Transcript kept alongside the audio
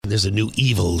There's a new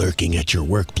evil lurking at your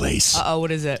workplace. Uh-oh, what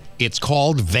is it? It's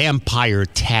called vampire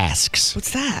tasks.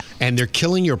 What's that? And they're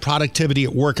killing your productivity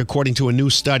at work, according to a new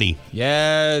study.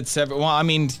 Yeah, it's well, I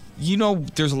mean,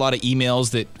 there's a lot of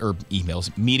meetings that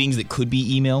could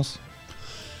be emails.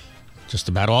 Just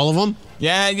about all of them?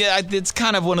 Yeah, it's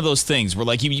kind of one of those things where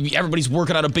like everybody's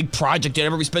working on a big project and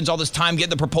everybody spends all this time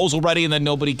getting the proposal ready and then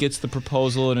nobody gets the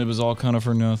proposal and it was all kind of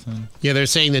for nothing. Yeah, they're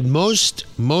saying that most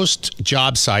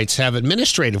job sites have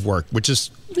administrative work, which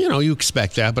is, you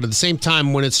expect that. But at the same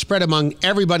time, when it's spread among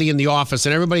everybody in the office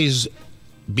and everybody's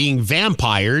being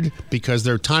vampired because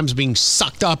their time's being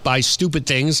sucked up by stupid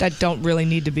things that don't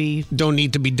need to be done.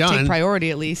 Take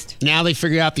priority, at least. Now they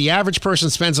figure out the average person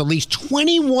spends at least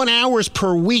 21 hours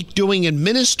per week doing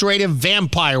administrative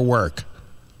vampire work.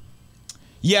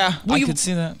 Yeah, I could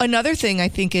see that. Another thing I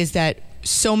think is that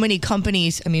so many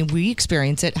companies, we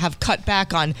experience it, have cut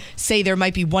back on, say there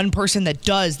might be one person that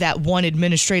does that one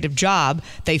administrative job.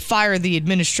 They fire the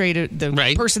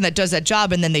person that does that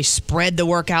job, and then they spread the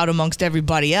work out amongst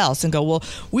everybody else and go, well,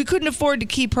 we couldn't afford to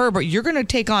keep her, but you're going to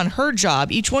take on her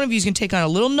job. Each one of you is going to take on a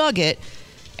little nugget,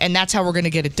 and that's how we're going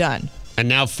to get it done. And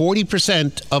now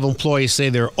 40% of employees say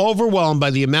they're overwhelmed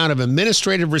by the amount of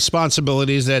administrative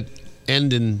responsibilities that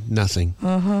end in nothing.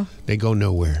 They go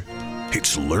nowhere.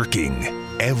 It's lurking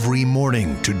every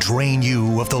morning to drain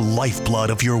you of the lifeblood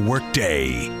of your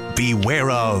workday. Beware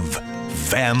of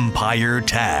vampire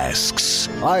tasks.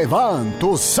 I want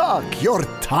to suck your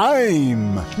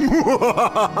time.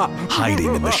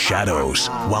 Hiding in the shadows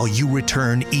while you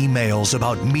return emails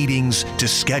about meetings to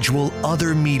schedule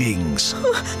other meetings.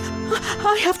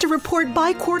 I have to report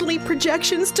bi-quarterly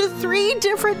projections to 3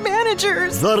 different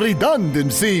managers. The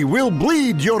redundancy will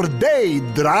bleed your day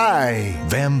dry.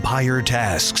 Vampire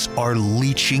tasks are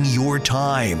leeching your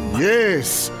time.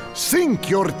 Yes, sink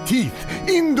your teeth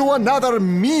into another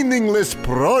meaningless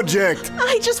project.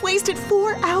 I just wasted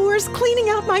 4 hours cleaning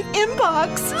out my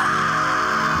inbox.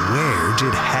 Where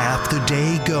did half the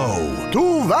day go?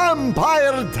 To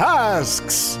vampire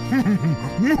tasks.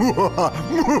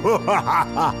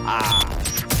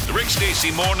 The Rick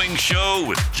Stacy Morning Show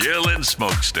with Jill and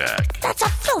Smokestack. That's a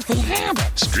filthy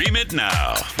habit. Stream it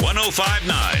now.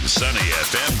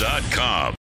 1059sunnyfm.com.